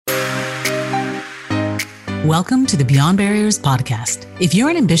Welcome to the Beyond Barriers podcast. If you're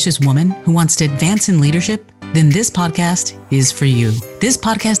an ambitious woman who wants to advance in leadership, then this podcast is for you. This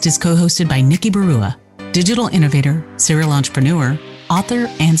podcast is co-hosted by Nikki Barua, digital innovator, serial entrepreneur, author,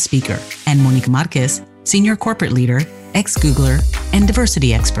 and speaker, and Monica Marquez, senior corporate leader, ex-Googler, and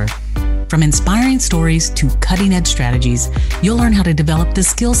diversity expert. From inspiring stories to cutting-edge strategies, you'll learn how to develop the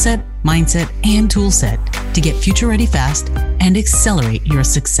skill set, mindset, and tool set to get future-ready fast and accelerate your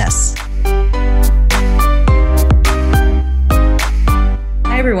success.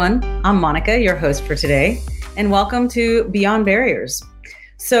 Hi, everyone. I'm Monica, your host for today, and welcome to Beyond Barriers.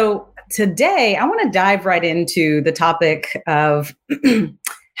 So today, I want to dive right into the topic of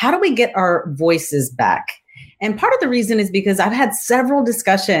how do we get our voices back? And part of the reason is because I've had several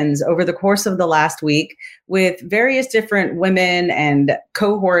discussions over the course of the last week with various different women and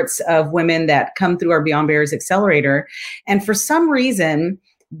cohorts of women that come through our Beyond Barriers Accelerator. And for some reason,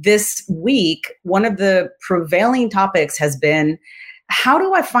 this week, one of the prevailing topics has been, how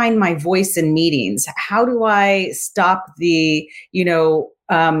do I find my voice in meetings? How do I stop the,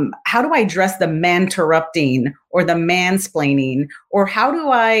 how do I address the man-interrupting or the mansplaining? Or how do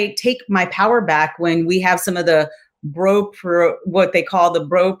I take my power back when we have some of the what they call the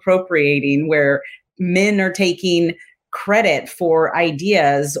bro-appropriating, where men are taking credit for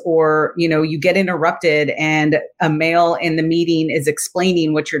ideas, or, you get interrupted and a male in the meeting is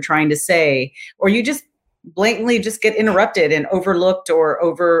explaining what you're trying to say, or you just blatantly just get interrupted and overlooked or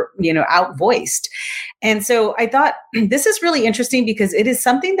outvoiced. And so I thought this is really interesting because it is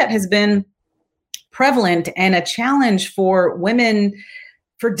something that has been prevalent and a challenge for women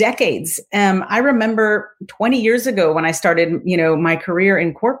for decades. I remember 20 years ago when I started, my career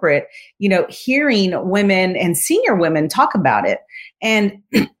in corporate, hearing women and senior women talk about it. And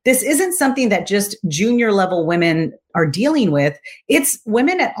this isn't something that just junior level women are dealing with. It's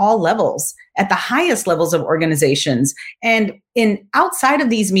women at all levels, at the highest levels of organizations. And outside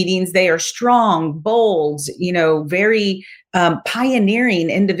of these meetings, they are strong, bold, very pioneering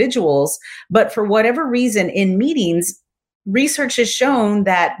individuals. But for whatever reason, in meetings, research has shown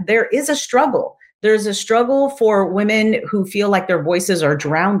that there is a struggle. There's a struggle for women who feel like their voices are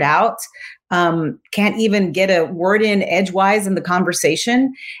drowned out, can't even get a word in edgewise in the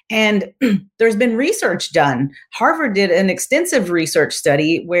conversation. And there's been research done. Harvard did an extensive research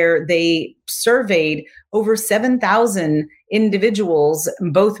study where they surveyed over 7,000 individuals,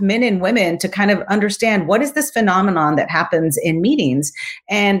 both men and women, to kind of understand what is this phenomenon that happens in meetings.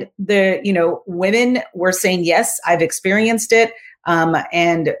 And women were saying, yes, I've experienced it.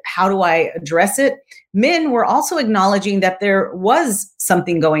 And how do I address it? Men were also acknowledging that there was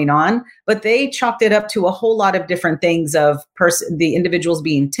something going on, but they chalked it up to a whole lot of different things of the individuals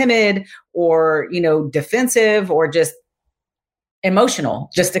being timid or, defensive or just emotional,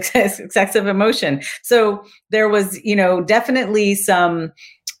 just excessive emotion. So there was, definitely some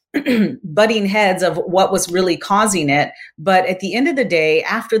butting heads of what was really causing it. But at the end of the day,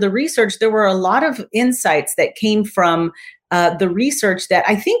 after the research, there were a lot of insights that came from the research that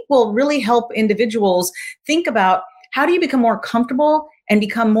I think will really help individuals think about how do you become more comfortable and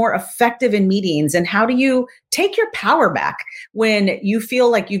become more effective in meetings, and how do you take your power back when you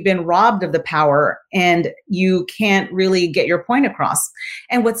feel like you've been robbed of the power and you can't really get your point across.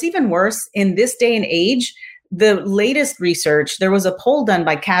 And what's even worse, in this day and age, the latest research, there was a poll done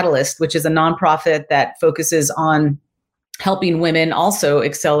by Catalyst, which is a nonprofit that focuses on helping women also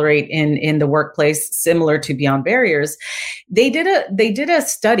accelerate in the workplace, similar to Beyond Barriers. They did a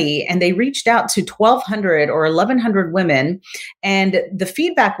study and they reached out to 1,200 or 1,100 women. And the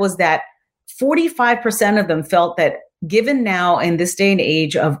feedback was that 45% of them felt that given now in this day and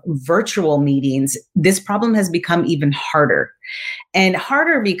age of virtual meetings, this problem has become even harder. And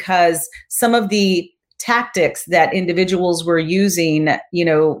harder because some of the tactics that individuals were using,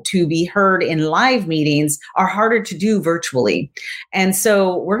 to be heard in live meetings are harder to do virtually. And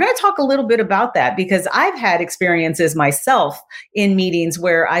so we're going to talk a little bit about that because I've had experiences myself in meetings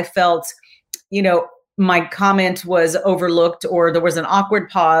where I felt, my comment was overlooked or there was an awkward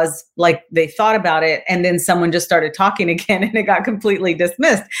pause, like they thought about it, and then someone just started talking again and it got completely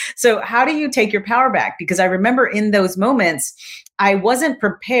dismissed. So how do you take your power back? Because I remember in those moments, I wasn't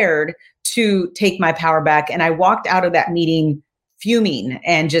prepared to take my power back. And I walked out of that meeting fuming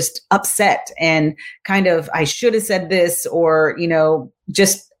and just upset and kind of, I should have said this, or,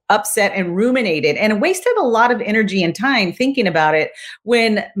 just upset and ruminated and wasted a lot of energy and time thinking about it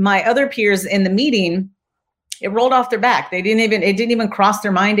when my other peers in the meeting it rolled off their back. It didn't even cross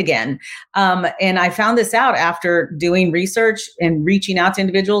their mind again. And I found this out after doing research and reaching out to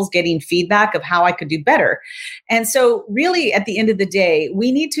individuals, getting feedback of how I could do better. And so really at the end of the day,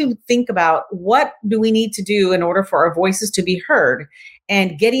 we need to think about what do we need to do in order for our voices to be heard,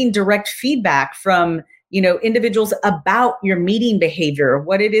 and getting direct feedback from individuals about your meeting behavior,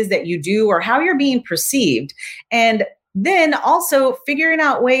 what it is that you do or how you're being perceived. And then also figuring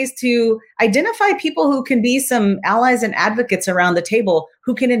out ways to identify people who can be some allies and advocates around the table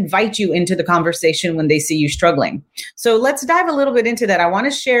who can invite you into the conversation when they see you struggling. So let's dive a little bit into that. I want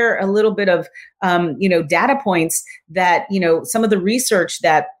to share a little bit of, data points that, some of the research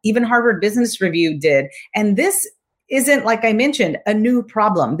that even Harvard Business Review did. And this isn't, like I mentioned, a new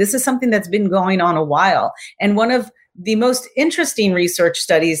problem. This is something that's been going on a while. And one of the most interesting research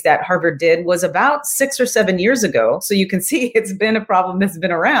studies that Harvard did was about 6 or 7 years ago. So you can see it's been a problem that's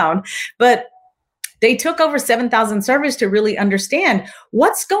been around, but they took over 7,000 surveys to really understand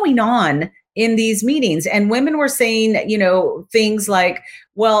what's going on in these meetings. And women were saying, things like,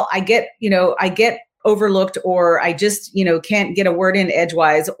 well, I get overlooked, or I just, can't get a word in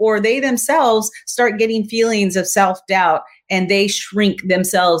edgewise, or they themselves start getting feelings of self-doubt and they shrink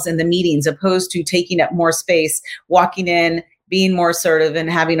themselves in the meetings, opposed to taking up more space, walking in, being more assertive,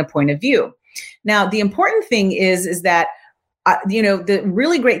 and having a point of view. Now, the important thing is that the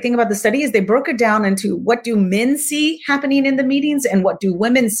really great thing about the study is they broke it down into what do men see happening in the meetings and what do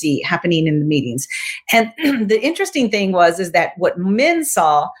women see happening in the meetings. And the interesting thing is that what men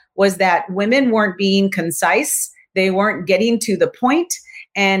saw was that women weren't being concise, they weren't getting to the point,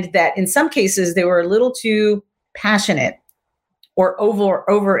 and that in some cases they were a little too passionate or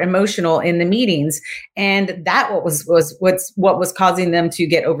over emotional in the meetings, and that was what was causing them to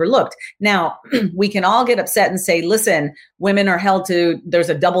get overlooked. Now, we can all get upset and say, listen, women are held to, there's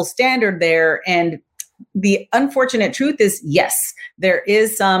a double standard there. And the unfortunate truth is, yes, there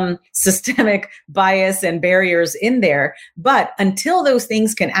is some systemic bias and barriers in there, but until those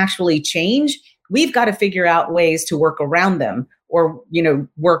things can actually change, we've got to figure out ways to work around them, or,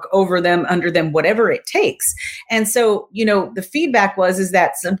 work over them, under them, whatever it takes. And so, the feedback is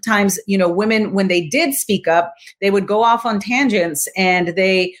that sometimes, women, when they did speak up, they would go off on tangents and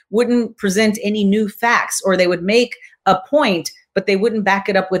they wouldn't present any new facts, or they would make a point, but they wouldn't back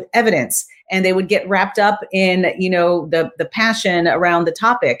it up with evidence. And they would get wrapped up in, the passion around the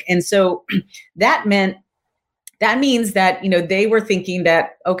topic. And so that means that, they were thinking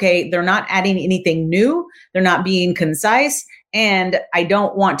that, okay, they're not adding anything new, they're not being concise, and I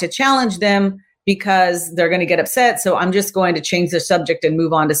don't want to challenge them because they're going to get upset. So I'm just going to change the subject and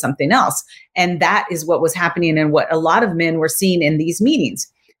move on to something else. And that is what was happening and what a lot of men were seeing in these meetings.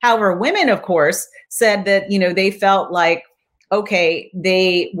 However, women, of course, said that, they felt like, okay,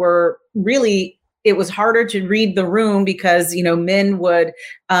 they were really, it was harder to read the room because, men would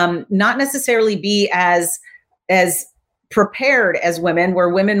not necessarily be as prepared as women, where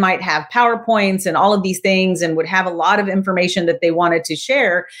women might have PowerPoints and all of these things and would have a lot of information that they wanted to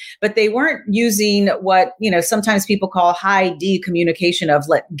share, but they weren't using what, sometimes people call high D communication of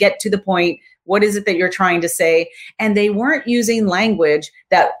get to the point. What is it that you're trying to say? And they weren't using language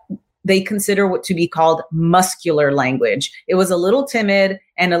that they consider what to be called muscular language. It was a little timid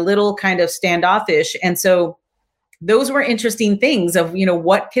and a little kind of standoffish. And so those were interesting things of,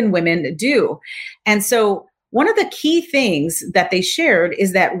 what can women do? And so one of the key things that they shared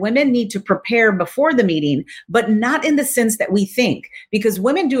is that women need to prepare before the meeting, but not in the sense that we think, because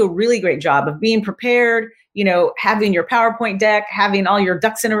women do a really great job of being prepared, having your PowerPoint deck, having all your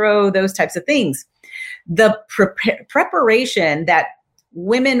ducks in a row, those types of things. The preparation that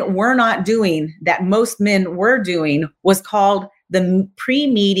women were not doing, that most men were doing, was called the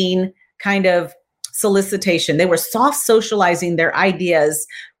pre-meeting kind of solicitation. They were soft socializing their ideas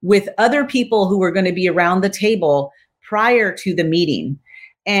with other people who were going to be around the table prior to the meeting.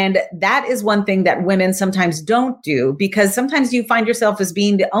 And that is one thing that women sometimes don't do, because sometimes you find yourself as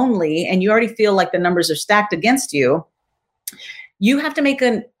being the only, and you already feel like the numbers are stacked against you. You have to make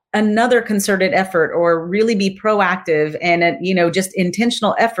another concerted effort, or really be proactive and, just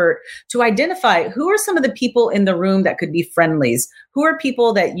intentional effort to identify who are some of the people in the room that could be friendlies, who are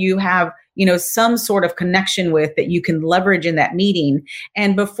people that you have, some sort of connection with that you can leverage in that meeting.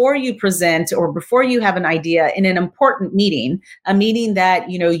 And before you present, or before you have an idea in an important meeting, a meeting that,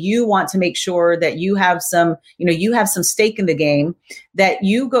 you want to make sure that you have some stake in the game, that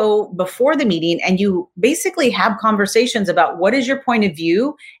you go before the meeting and you basically have conversations about what is your point of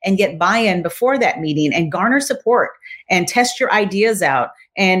view, and get buy-in before that meeting and garner support and test your ideas out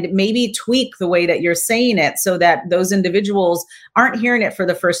and maybe tweak the way that you're saying it so that those individuals aren't hearing it for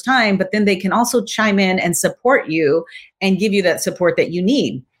the first time, but then they can also chime in and support you and give you that support that you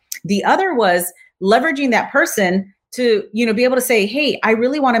need. The other was leveraging that person to, be able to say, hey, I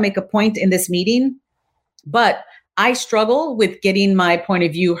really want to make a point in this meeting, but I struggle with getting my point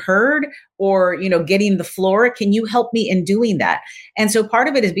of view heard or, getting the floor. Can you help me in doing that? And so part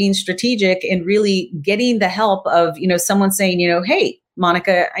of it is being strategic and really getting the help of, someone saying, hey,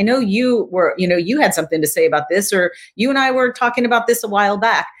 Monica, I know you were, you had something to say about this, or you and I were talking about this a while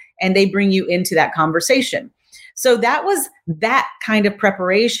back, and they bring you into that conversation. So that was that kind of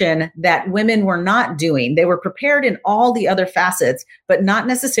preparation that women were not doing. They were prepared in all the other facets, but not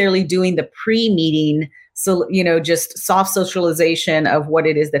necessarily doing the pre-meeting. So, just soft socialization of what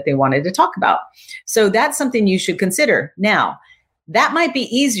it is that they wanted to talk about. So that's something you should consider. Now, that might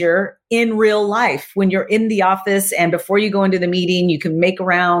be easier in real life when you're in the office and before you go into the meeting, you can make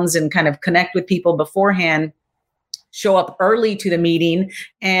rounds and kind of connect with people beforehand. Show up early to the meeting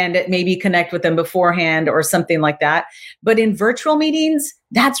and maybe connect with them beforehand or something like that. But in virtual meetings,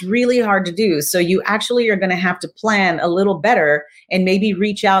 that's really hard to do. So you actually are going to have to plan a little better and maybe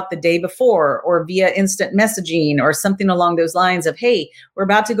reach out the day before or via instant messaging or something along those lines of, hey, we're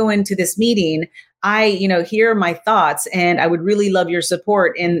about to go into this meeting. Here are my thoughts, and I would really love your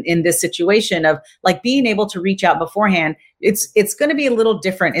support in this situation of like being able to reach out beforehand. It's going to be a little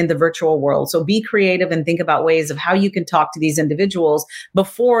different in the virtual world. So be creative and think about ways of how you can talk to these individuals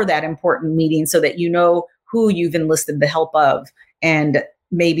before that important meeting so that you know who you've enlisted the help of. And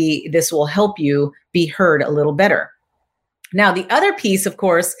maybe this will help you be heard a little better. Now, the other piece, of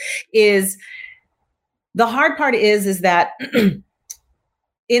course, is the hard part is that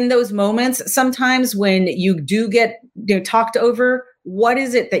in those moments, sometimes when you do get talked over, what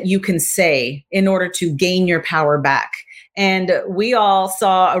is it that you can say in order to gain your power back? And we all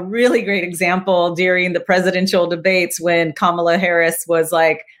saw a really great example during the presidential debates when Kamala Harris was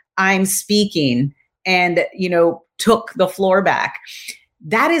like, I'm speaking, and, took the floor back.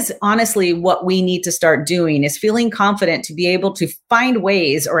 That is honestly what we need to start doing, is feeling confident to be able to find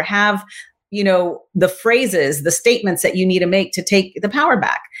ways or have the phrases, the statements that you need to make to take the power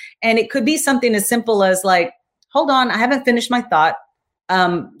back. And it could be something as simple as like, hold on, I haven't finished my thought,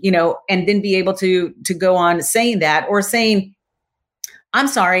 and then be able to go on saying that, or saying, I'm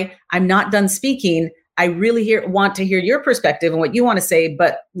sorry, I'm not done speaking. I really want to hear your perspective and what you want to say,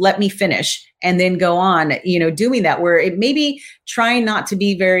 but let me finish, and then go on, doing that, where it may be trying not to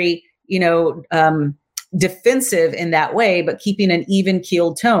be very, defensive in that way, but keeping an even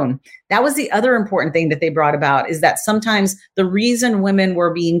keeled tone. That was the other important thing that they brought about, is that sometimes the reason women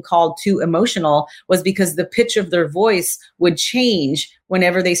were being called too emotional was because the pitch of their voice would change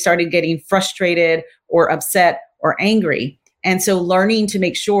whenever they started getting frustrated or upset or angry. And so learning to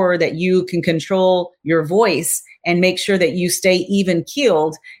make sure that you can control your voice and make sure that you stay even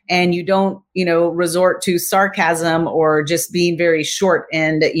keeled and you don't, resort to sarcasm or just being very short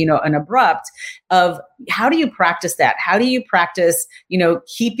and, and abrupt. Of how do you practice that? How do you practice,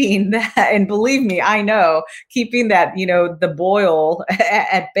 keeping that? And believe me, I know, keeping that, the boil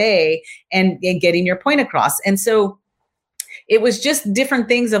at bay and getting your point across. And so it was just different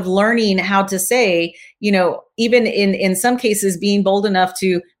things of learning how to say, even in some cases, being bold enough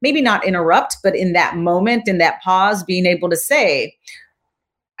to maybe not interrupt, but in that moment, in that pause, being able to say,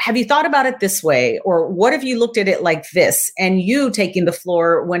 have you thought about it this way? Or what if you looked at it like this? And you taking the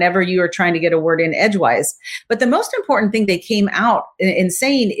floor whenever you are trying to get a word in edgewise. But the most important thing they came out in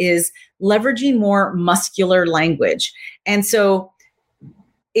saying is leveraging more muscular language. And so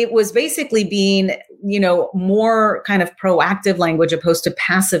it was basically being, more kind of proactive language opposed to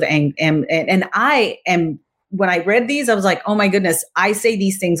passive. And I am, when I read these, I was like, oh my goodness, I say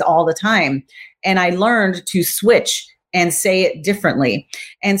these things all the time. And I learned to switch and say it differently.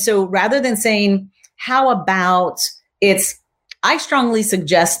 And so rather than saying, how about I strongly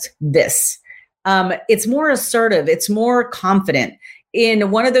suggest this. It's more assertive. It's more confident.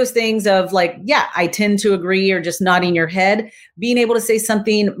 In one of those things of like, yeah, I tend to agree, or just nodding your head, being able to say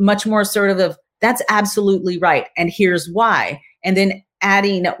something much more assertive of, that's absolutely right, and here's why. And then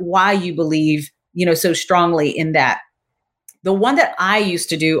adding why you believe, so strongly in that. The one that I used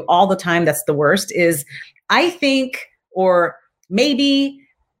to do all the time that's the worst is I think, or maybe,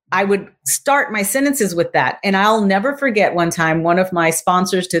 I would start my sentences with that. And I'll never forget one time, one of my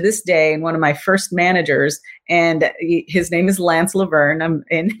sponsors to this day and one of my first managers, and his name is Lance Laverne,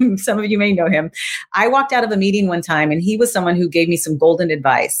 and some of you may know him. I walked out of a meeting one time and he was someone who gave me some golden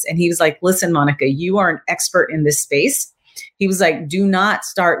advice. And he was like, listen, Monica, you are an expert in this space. He was like, do not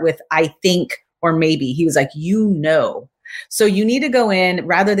start with I think or maybe. He was like, So you need to go in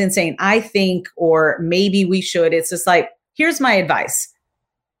rather than saying, I think, or maybe we should. It's just like, here's my advice.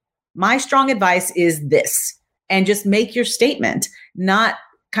 My strong advice is this, and just make your statement, not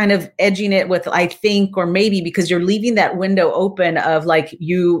kind of edging it with, I think, or maybe, because you're leaving that window open of like,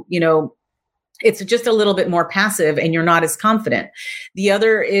 you know, it's just a little bit more passive and you're not as confident. The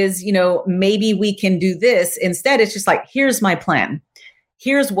other is, you know, maybe we can do this. Instead, it's just like, here's my plan.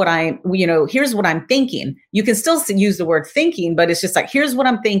 Here's what here's what I'm thinking. You can still use the word thinking, but it's just like, here's what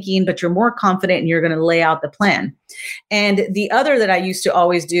I'm thinking, but you're more confident and you're going to lay out the plan. And the other that I used to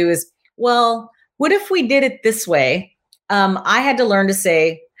always do is, well, what if we did it this way? I had to learn to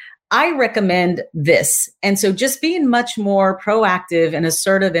say, I recommend this. And so just being much more proactive and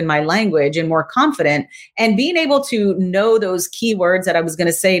assertive in my language and more confident, and being able to know those key words that I was going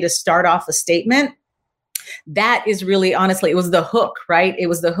to say to start off a statement, that is really, honestly, it was the hook, right? It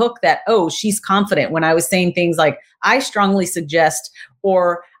was the hook that, oh, she's confident, when I was saying things like, I strongly suggest,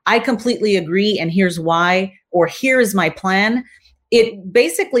 or I completely agree, and here's why, or here is my plan. It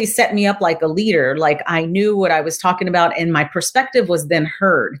basically set me up like a leader. Like I knew what I was talking about and my perspective was then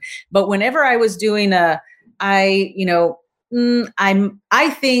heard. But whenever I was doing I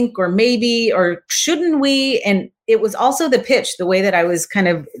think, or maybe, or shouldn't we? And it was also the pitch, the way that I was kind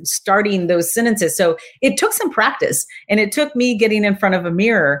of starting those sentences. So it took some practice, and it took me getting in front of a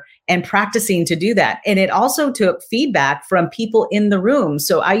mirror and practicing to do that. And it also took feedback from people in the room.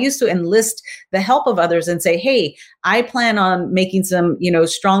 So I used to enlist the help of others and say, hey, I plan on making some,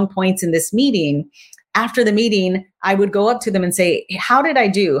 strong points in this meeting. After the meeting, I would go up to them and say, how did I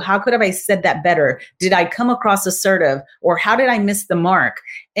do? How could have I said that better? Did I come across assertive, or how did I miss the mark?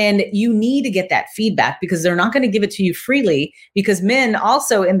 And you need to get that feedback, because they're not going to give it to you freely, because men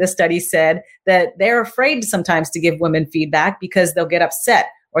also in the study said that they're afraid sometimes to give women feedback because they'll get upset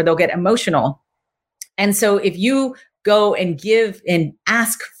or they'll get emotional. And so if you go and give and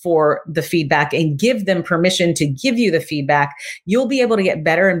ask for the feedback and give them permission to give you the feedback, you'll be able to get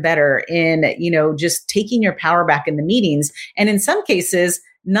better and better in, just taking your power back in the meetings. And in some cases,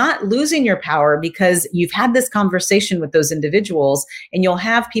 not losing your power, because you've had this conversation with those individuals, and you'll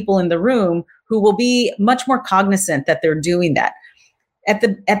have people in the room who will be much more cognizant that they're doing that. At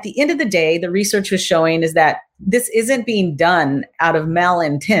the end of the day, the research was showing is that this isn't being done out of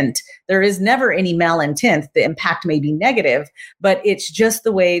malintent. There is never any malintent. The impact may be negative, but it's just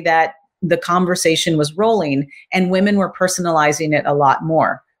the way that the conversation was rolling, and women were personalizing it a lot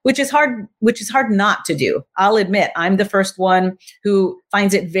more, which is hard not to do. I'll admit, I'm the first one who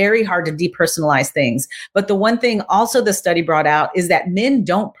finds it very hard to depersonalize things. But the one thing also the study brought out is that men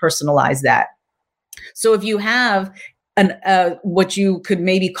don't personalize that. So if you have what you could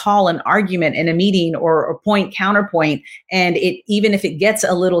maybe call an argument in a meeting, or a point counterpoint, and even if it gets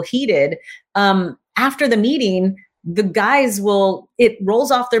a little heated, after the meeting, the guys it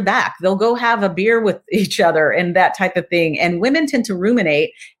rolls off their back. They'll go have a beer with each other and that type of thing. And women tend to ruminate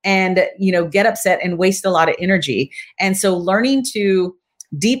and, get upset and waste a lot of energy. And so learning to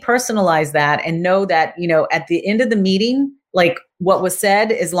depersonalize that and know that, at the end of the meeting, like what was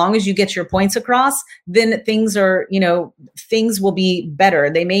said, as long as you get your points across, then things will be better.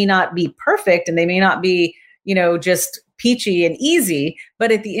 They may not be perfect, and they may not be, just peachy and easy,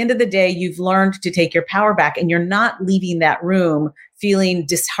 but at the end of the day, you've learned to take your power back, and you're not leaving that room feeling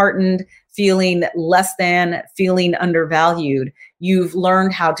disheartened, feeling less than, feeling undervalued. You've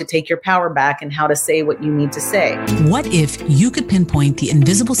learned how to take your power back and how to say what you need to say. What if you could pinpoint the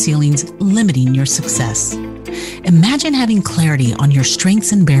invisible ceilings limiting your success? Imagine having clarity on your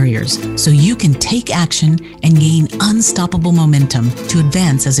strengths and barriers so you can take action and gain unstoppable momentum to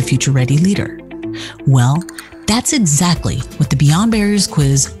advance as a future-ready leader. Well, that's exactly what the Beyond Barriers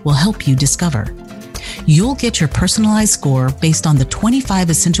quiz will help you discover. You'll get your personalized score based on the 25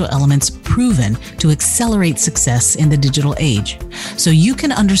 essential elements proven to accelerate success in the digital age, so you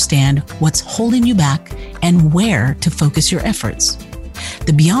can understand what's holding you back and where to focus your efforts.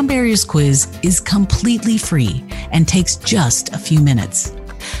 The Beyond Barriers quiz is completely free and takes just a few minutes.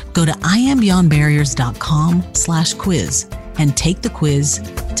 Go to iambeyondbarriers.com/quiz and take the quiz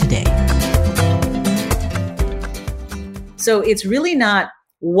today. So it's really not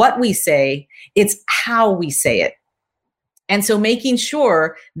what we say, it's how we say it. And so making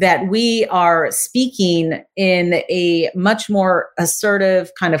sure that we are speaking in a much more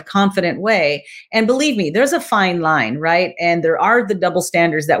assertive, kind of confident way. And believe me, there's a fine line, right? And there are the double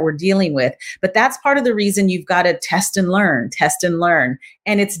standards that we're dealing with. But that's part of the reason you've got to test and learn.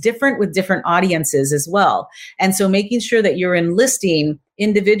 And it's different with different audiences as well. And so making sure that you're enlisting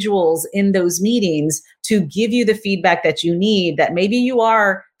individuals in those meetings to give you the feedback that you need, that maybe you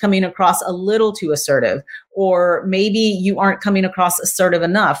are coming across a little too assertive, or maybe you aren't coming across assertive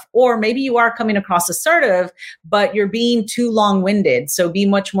enough, or maybe you are coming across assertive, but you're being too long-winded. So be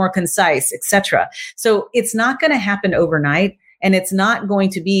much more concise, etc. So it's not going to happen overnight, and it's not going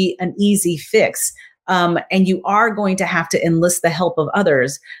to be an easy fix. And you are going to have to enlist the help of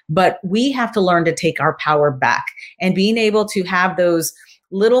others, but we have to learn to take our power back, and being able to have those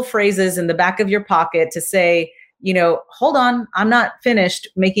little phrases in the back of your pocket to say, hold on, I'm not finished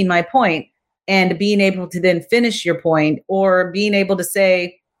making my point, and being able to then finish your point, or being able to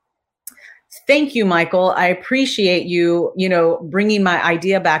say, thank you, Michael. I appreciate you, bringing my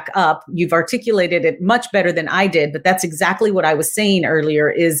idea back up. You've articulated it much better than I did, but that's exactly what I was saying earlier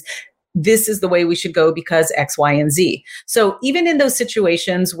is this is the way we should go because X, Y, and Z. So even in those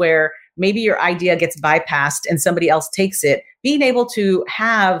situations where maybe your idea gets bypassed and somebody else takes it, being able to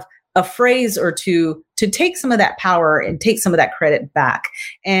have a phrase or two to take some of that power and take some of that credit back,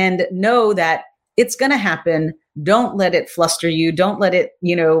 and know that it's going to happen. Don't let it fluster you. Don't let it,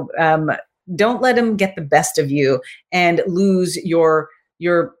 don't let them get the best of you and lose your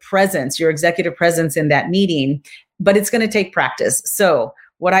presence, your executive presence in that meeting. But it's going to take practice. So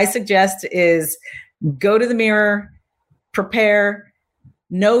what I suggest is go to the mirror, prepare,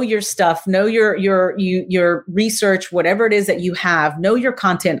 know your stuff, know your research, whatever it is that you have, know your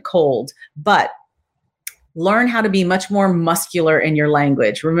content cold, but learn how to be much more muscular in your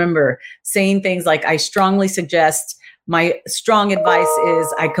language. Remember, saying things like, I strongly suggest, my strong advice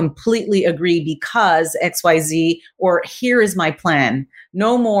is, I completely agree because XYZ, or here is my plan.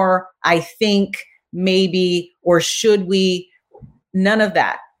 No more, I think, maybe, or should we. None of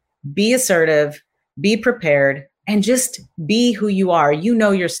that. Be assertive, be prepared, and just be who you are. You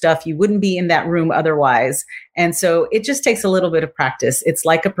know your stuff. You wouldn't be in that room otherwise. And so it just takes a little bit of practice. It's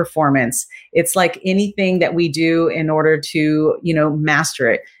like a performance. It's like anything that we do in order to,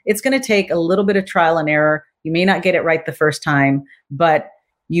 master it. It's going to take a little bit of trial and error. You may not get it right the first time, but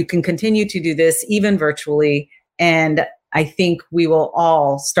you can continue to do this even virtually. And I think we will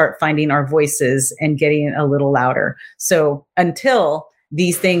all start finding our voices and getting a little louder. So until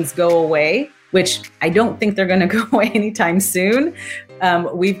these things go away, which I don't think they're going to go away anytime soon,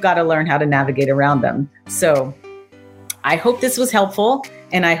 we've got to learn how to navigate around them. So I hope this was helpful,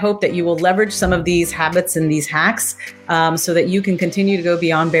 and I hope that you will leverage some of these habits and these hacks so that you can continue to go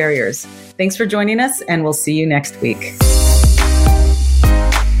beyond barriers. Thanks for joining us, and we'll see you next week.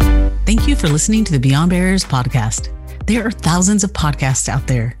 Thank you for listening to the Beyond Barriers podcast. There are thousands of podcasts out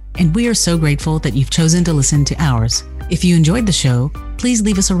there, and we are so grateful that you've chosen to listen to ours. If you enjoyed the show, please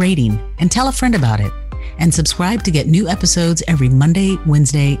leave us a rating and tell a friend about it. And subscribe to get new episodes every Monday,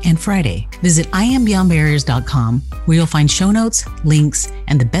 Wednesday, and Friday. Visit IamBeyondBarriers.com, where you'll find show notes, links,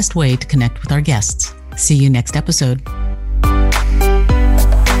 and the best way to connect with our guests. See you next episode.